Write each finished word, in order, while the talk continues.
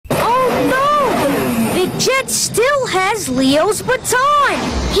still has Leo's baton.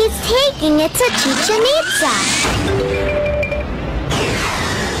 He's taking it to Chichen Itza.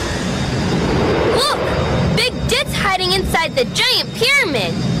 Look! Big Dit's hiding inside the giant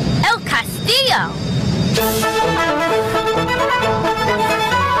pyramid. El Castillo.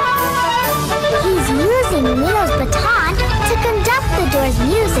 He's using Leo's baton to conduct the door's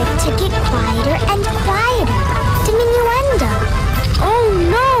music to get quieter and quieter. Diminuendo. Oh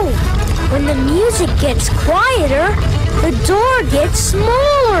no! When the music gets quieter, the door gets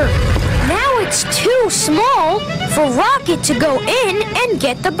smaller. Now it's too small for Rocket to go in and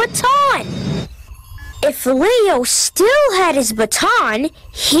get the baton. If Leo still had his baton,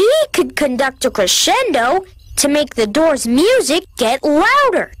 he could conduct a crescendo to make the door's music get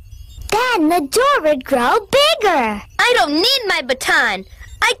louder. Then the door would grow bigger. I don't need my baton.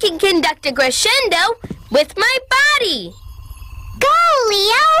 I can conduct a crescendo with my body. Go,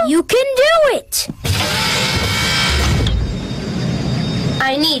 Leo! You can do it!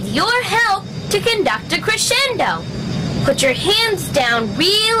 I need your help to conduct a crescendo. Put your hands down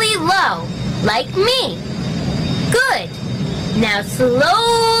really low, like me. Good. Now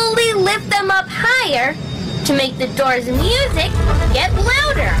slowly lift them up higher to make the door's music get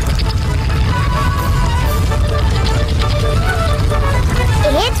louder.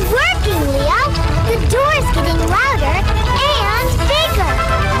 It's working, Leo. The door's getting louder and bigger.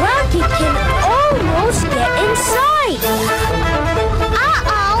 Rocket can almost get inside.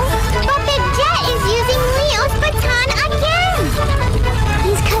 Uh-oh! But Big Jet is using Leo's baton again.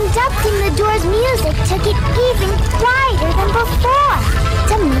 He's conducting the door's music to get even quieter than before.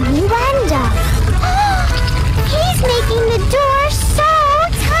 Diminuendo. He's making the door so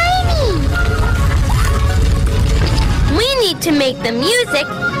tiny. We need to make the music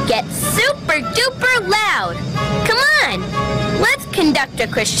get super duper loud. Come on, let's conduct a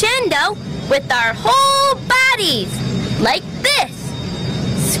crescendo with our whole bodies, like this.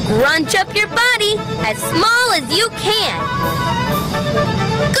 Scrunch up your body as small as you can.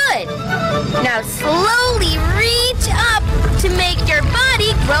 Good. Now slowly reach up to make your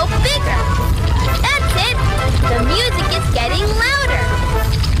body grow bigger. That's it. The music is getting louder.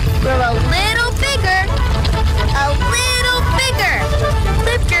 Grow a